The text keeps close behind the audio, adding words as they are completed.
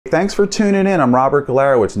Thanks for tuning in. I'm Robert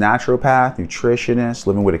Galarowitz, naturopath, nutritionist,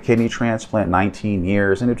 living with a kidney transplant, 19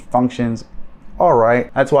 years, and it functions all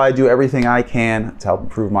right. That's why I do everything I can to help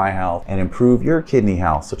improve my health and improve your kidney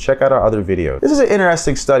health. So check out our other videos. This is an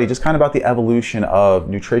interesting study, just kind of about the evolution of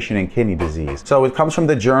nutrition and kidney disease. So it comes from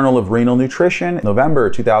the Journal of Renal Nutrition, November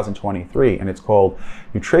 2023, and it's called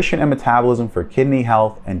Nutrition and Metabolism for Kidney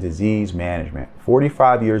Health and Disease Management,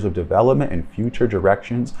 45 years of development and future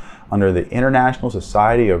directions under the International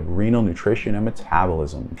Society of Renal Nutrition and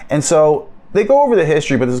Metabolism. And so they go over the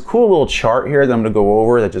history, but there's a cool little chart here that I'm going to go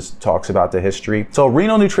over that just talks about the history. So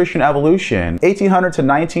renal nutrition evolution, 1800 to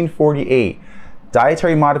 1948.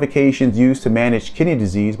 Dietary modifications used to manage kidney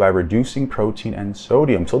disease by reducing protein and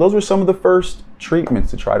sodium. So those were some of the first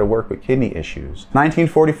treatments to try to work with kidney issues.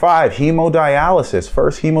 1945, hemodialysis,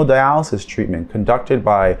 first hemodialysis treatment conducted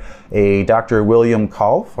by a Dr. William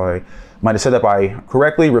Kolff. I might have said that by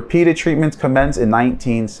correctly. Repeated treatments commenced in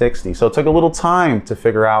 1960. So it took a little time to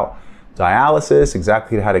figure out dialysis,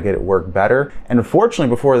 exactly how to get it work better. And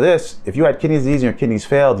unfortunately, before this, if you had kidney disease and your kidneys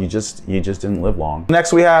failed, you just didn't live long.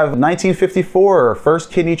 Next, we have 1954,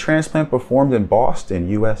 first kidney transplant performed in Boston,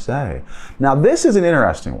 USA. Now, this is an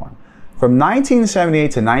interesting one. From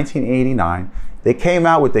 1978 to 1989, they came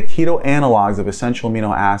out with the keto analogs of essential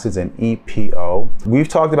amino acids and EPO. We've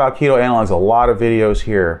talked about keto analogs, a lot of videos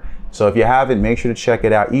here. So if you haven't, make sure to check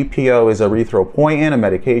it out. EPO is erythropoietin, a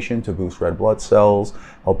medication to boost red blood cells,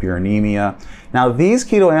 help your anemia. Now, these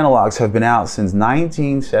keto analogs have been out since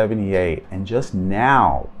 1978, and just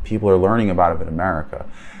now people are learning about it in America.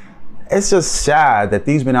 It's just sad that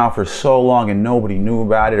these have been out for so long and nobody knew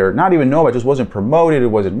about it, or not even know, it just wasn't promoted, it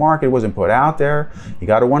wasn't marketed, it wasn't put out there. You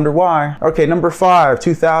gotta wonder why. Okay, number 5,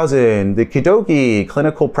 2000, the Kidoki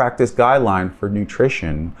Clinical Practice Guideline for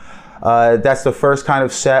Nutrition. That's the first kind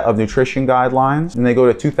of set of nutrition guidelines. And they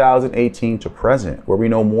go to 2018 to present, where we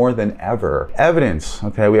know more than ever. Evidence,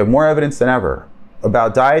 okay, we have more evidence than ever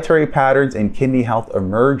about dietary patterns and kidney health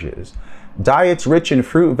emerges. Diets rich in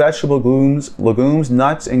fruit, vegetable, legumes,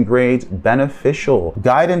 nuts, and grains beneficial.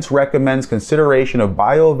 Guidance recommends consideration of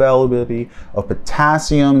bioavailability of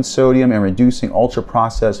potassium, sodium, and reducing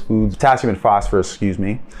ultra-processed foods, potassium and phosphorus, excuse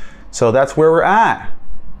me. So that's where we're at.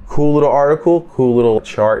 Cool little article, cool little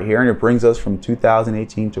chart here, and it brings us from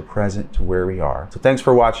 2018 to present to where we are. So thanks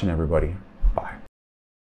for watching, everybody.